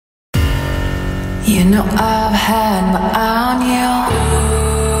You know I've had my eye on you,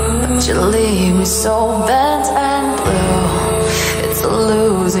 but you leave me so bent and blue. It's a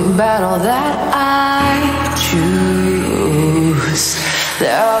losing battle that I choose.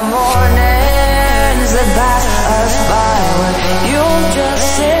 There are mornings that pass us by where you'll just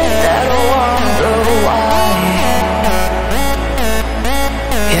sit there and wonder why.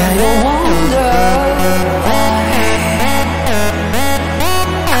 Yeah, you'll wonder why.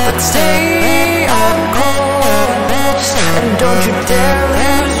 But stay on course and don't you dare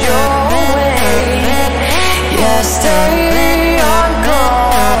lose your way. Yeah, stay on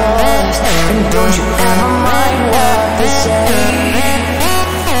course and don't you ever mind what they say.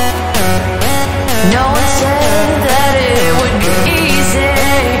 No one said that it would be easy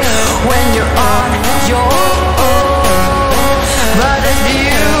when you're on your own, but there's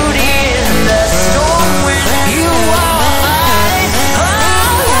beauty in the storm when you are mine.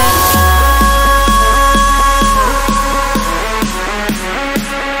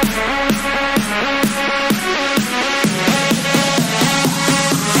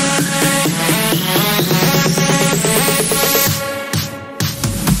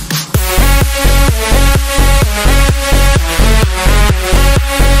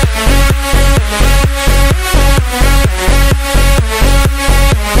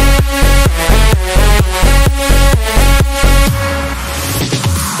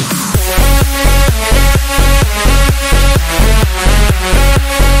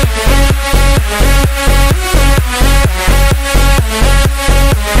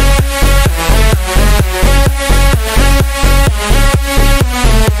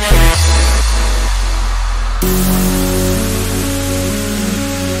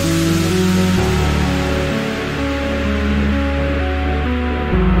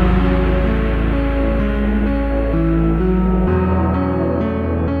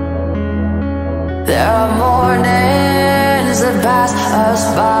 There are mornings that pass us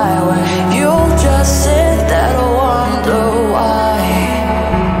by where you'll just sit there and wonder why.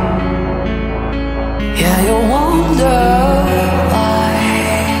 Yeah, you'll wonder why.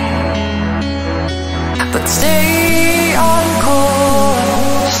 But stay on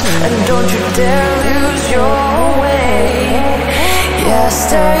course and don't you dare lose your way. Yeah,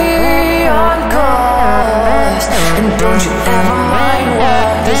 stay on course and don't you ever mind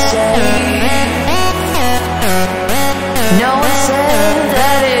what they say. No one said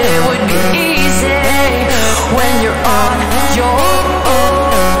that it would be easy when you're on your own,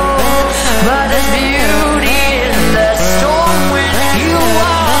 but there's beauty in the storm when you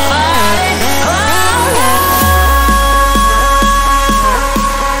are mine.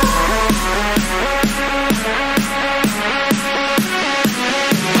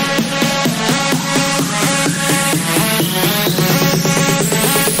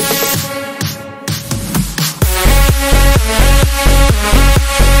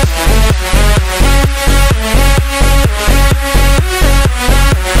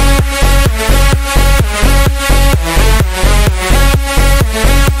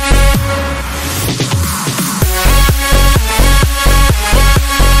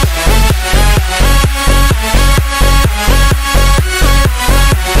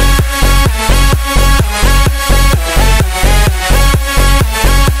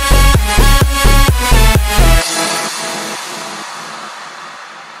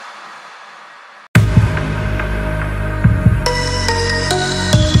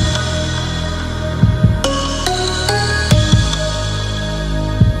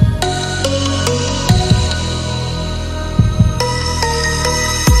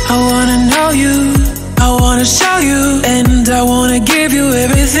 I wanna know you, I wanna show you, and I wanna give you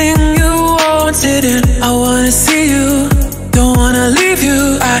everything you wanted, and I wanna see you, don't wanna leave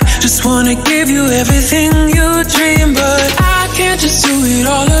you. I just wanna give you everything you dream, but I can't just do it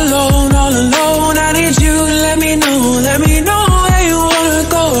all alone, all alone. I need you to let me know where you wanna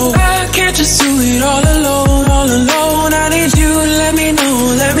go. I can't just do it all alone, all alone. I need you to let me know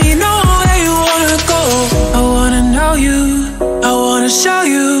where you wanna go. I wanna know you, I wanna show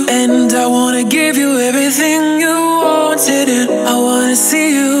you, and I wanna give you everything you wanted, and I wanna see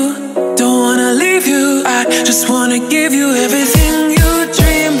you, don't wanna leave you. I just wanna give you everything you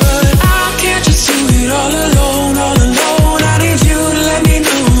dream, but I can't just do it all alone, all alone. I need you to let me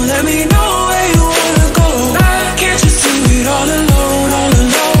know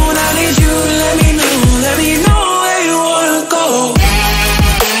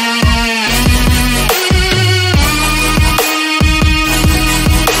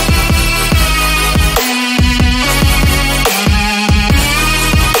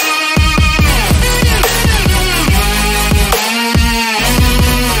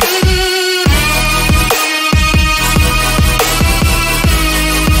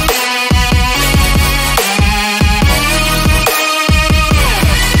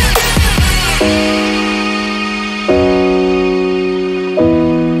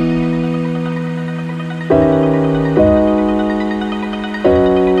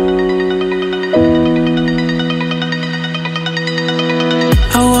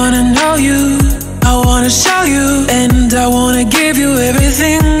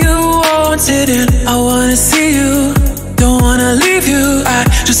everything you wanted, and I wanna see you. Don't wanna leave you, I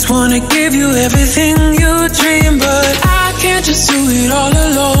just wanna give you everything you dream. But I can't just do it all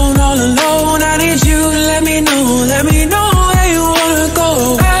alone, all alone. I need you to let me know where you wanna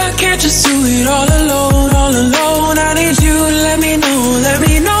go. I can't just do it all alone, all alone. I need you to let me know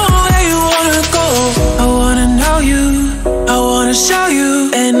where you wanna go. I wanna know you, I wanna show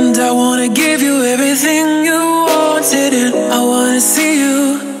you, and I wanna give you everything you wanted, and I wanna see you.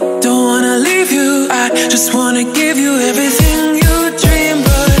 Don't wanna leave you, I just wanna give you everything you dream.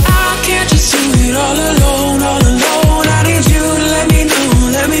 But I can't just do it all alone, all alone. I need you to let me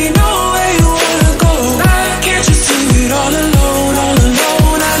know where you wanna go. I can't just do it all alone, all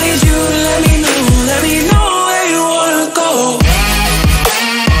alone. I need you to let me know where you wanna go.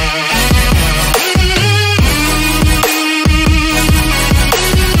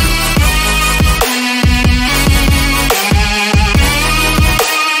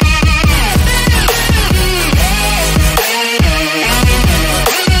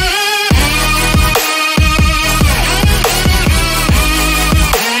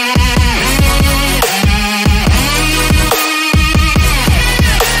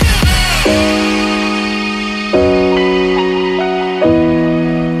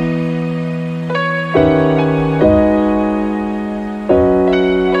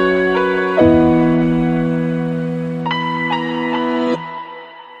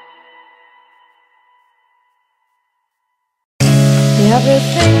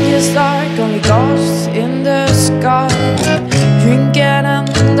 Everything is dark, only ghosts in the sky. Drinking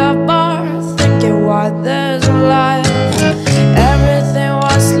in the bar, thinking why there's a life. Everything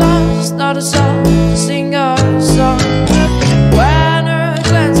was lost, not a soul to sing a song. When her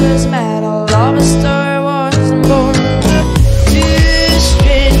glances met, a love story wasn't born. Two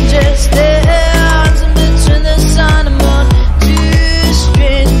strangers dancing between the sun and moon. Two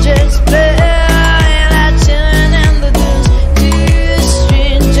strangers playing that tune in the dunes.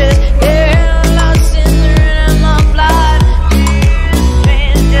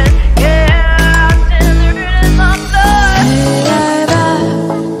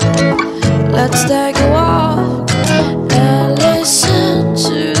 Let's take a walk and listen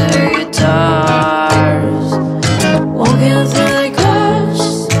to the guitars. Walking through the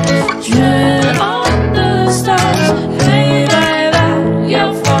coast, dreaming on the stars. Hey baby,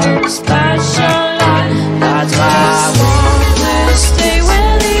 you're for a special life. That's why I want to stay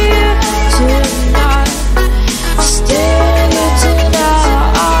with you tonight. Stay with you tonight.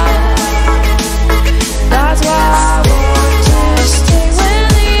 That's why I want to stay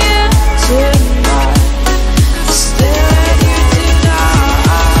with you tonight. Stay with you tonight.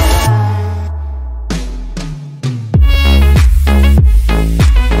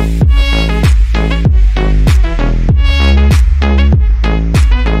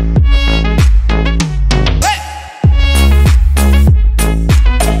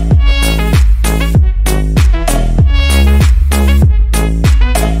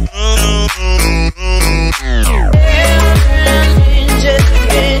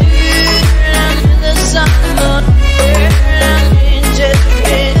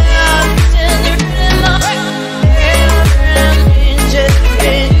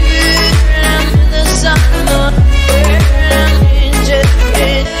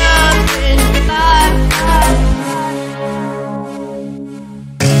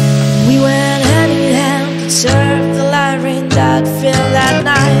 We went hand in hand, could surf the light rain that fell that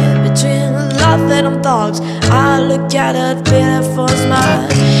night. Between laughing and thoughts, I look at a beautiful smile.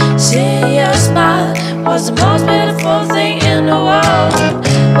 Seeing your smile was the most beautiful thing in the world.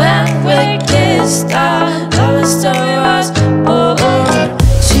 When we kissed, our love story was born.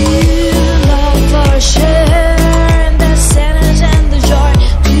 Two love for sharing the sadness and the joy.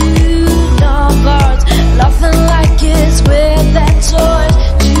 Two lovers laughing like kids with their toys.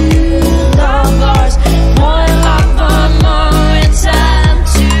 Two lovers, more in love, more in time.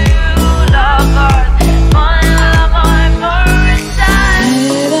 Two lovers, more in love, more in time.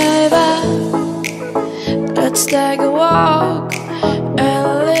 Hey baby, let's take a walk and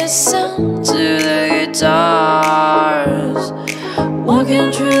listen to the guitars. Walking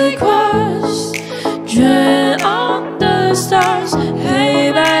through the quest, dreaming on the stars.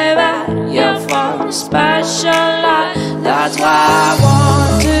 Hey baby, you're from a special life. That's why I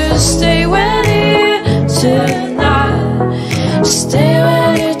want to stay with you tonight. Stay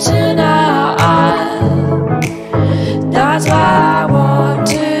with you tonight. That's why I want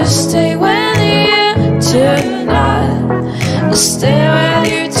to stay with you tonight.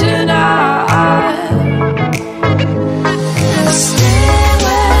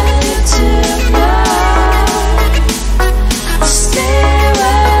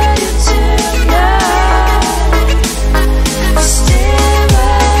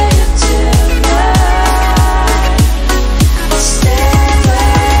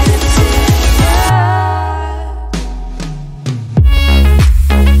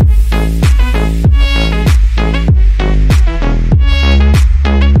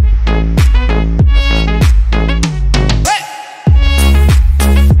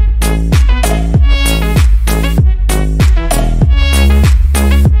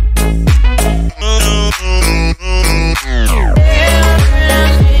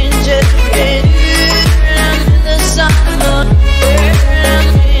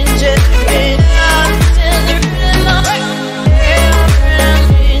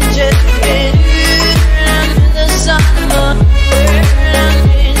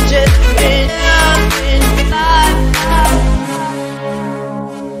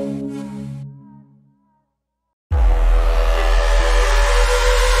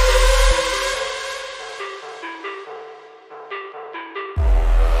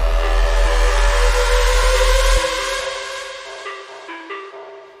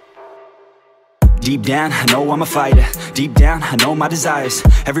 Deep down, I know I'm a fighter. Deep down, I know my desires.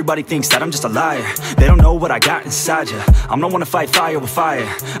 Everybody thinks that I'm just a liar. They don't know what I got inside ya. I'm the one to fight fire with fire.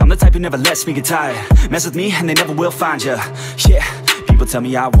 I'm the type who never lets me get tired. Mess with me and they never will find ya. Yeah. People tell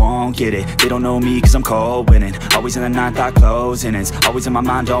me I won't get it. They don't know me cause I'm cold winning. Always in the ninth, I close innings. Always in my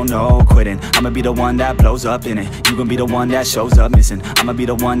mind, don't know quitting. I'ma be the one that blows up in it. You gon' be the one that shows up missing. I'ma be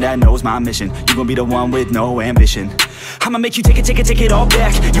the one that knows my mission. You gon' be the one with no ambition. I'ma make you take it all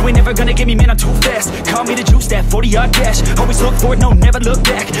back. You ain't never gonna get me, man, I'm too fast. Call me the juice, that 40-yard dash. Always look for it, no, never look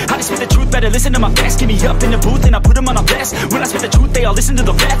back. I just spit the truth, better listen to my facts. Get me up in the booth and I put them on a blast. When I spit the truth, they all listen to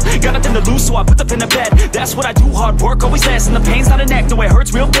the facts. Got nothing to lose, so I put the pen to bed. That's what I do, hard work always lasts. And the pain's not an act, no, it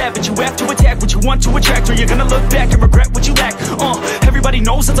hurts real bad. But you have to attack what you want to attract, or you're gonna look back and regret what you lack. Everybody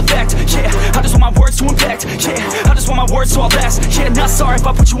knows that's a fact. Yeah, I just want my words to impact. Yeah, I just want my words to all last. Yeah, not sorry if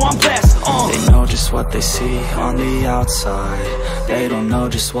I put you on blast. They know just what they see on the outside. They don't know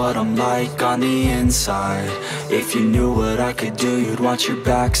just what I'm like on the inside. If you knew what I could do, you'd watch your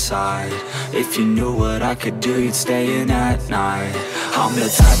backside. If you knew what I could do, you'd stay in at night. I'm the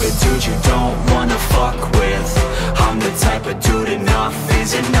type of dude you don't wanna fuck with. I'm the type of dude enough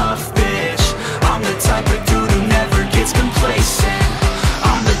is enough, bitch. I'm the type of dude who never gets complacent.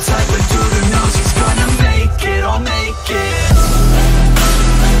 I'm the type of dude who knows he's gonna make it, I'll make it.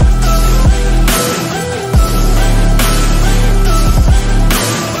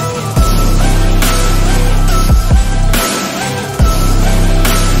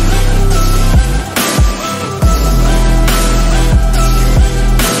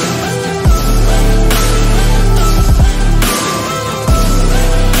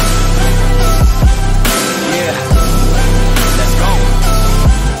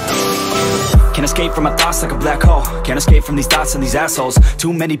 Can't escape from my thoughts like a black hole. Can't escape from these thoughts and these assholes.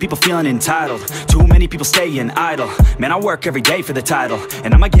 Too many people feeling entitled. Too many people staying idle. Man, I work every day for the title,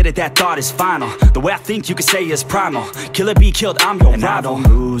 and I'ma get it, that thought is final. The way I think you could say is primal. Kill or be killed, I'm your rival. I don't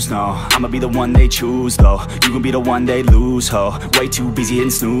lose, no. I'ma be the one they choose, though. You gon' be the one they lose, ho. Way too busy hitting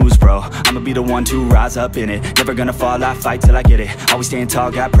snooze, bro. I'ma be the one to rise up in it. Never gonna fall, I fight till I get it. Always staying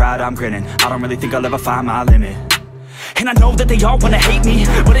tall, got pride, I'm grinning. I don't really think I'll ever find my limit. And I know that they all wanna hate me,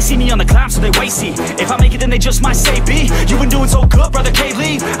 but they see me on the climb, so they wait, see. If I make it, then they just might say, B, you been doing so good, brother, can't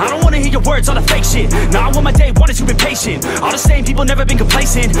leave. I don't wanna hear your words, all the fake shit. Nah, I want my day one is you've been patient. All the same people, never been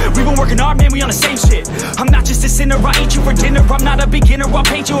complacent. We been working hard, man, we on the same shit. I'm not just a sinner, I eat you for dinner. I'm not a beginner, I'll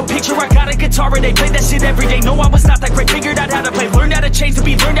paint you a picture. I got a guitar and they play that shit every day. No, I was not that great, figured out how to play. Learned how to change to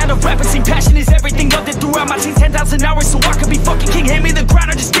be, learned how to rap and sing. Passion is everything, loved it throughout my teens. 10,000 hours, so I could be fucking king. Hand me the ground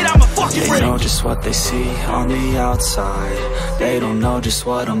or just get out my fucking ring. They know just what they see on the outside. They don't know just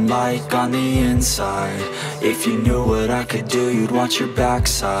what I'm like on the inside. If you knew what I could do, you'd watch your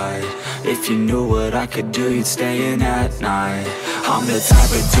backside. If you knew what I could do, you'd stay in at night. I'm the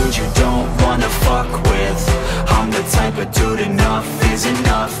type of dude you don't wanna fuck with. I'm the type of dude enough is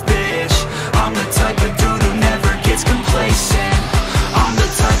enough, bitch. I'm the type of dude who never gets complacent. I'm the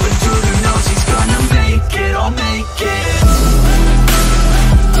type of dude who knows he's gonna make it, I'll make it.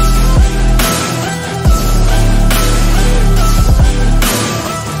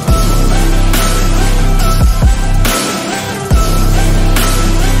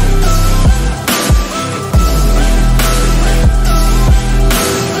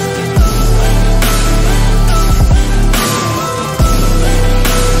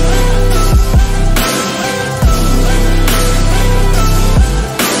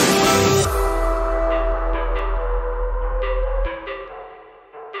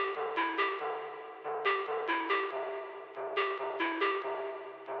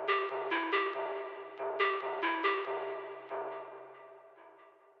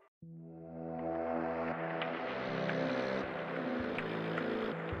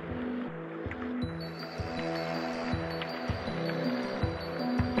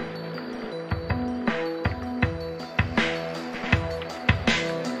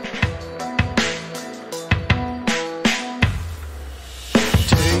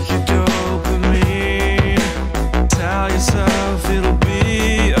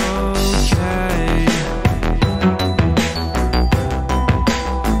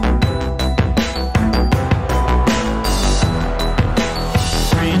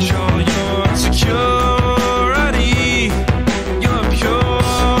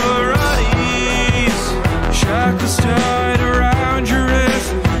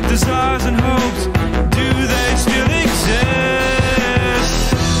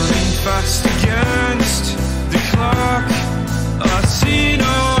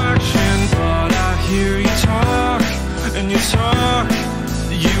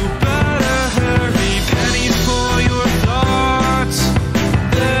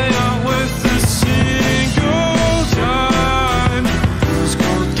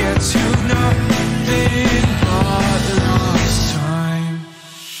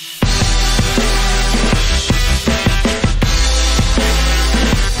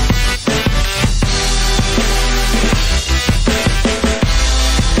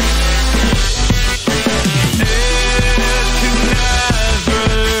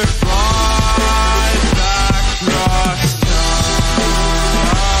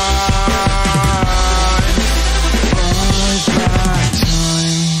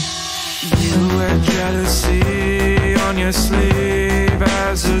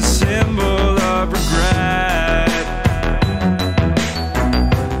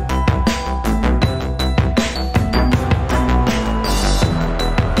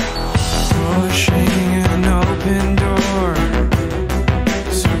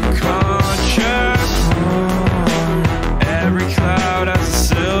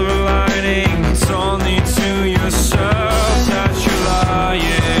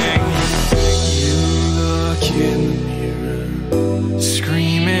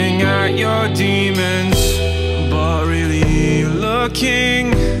 king.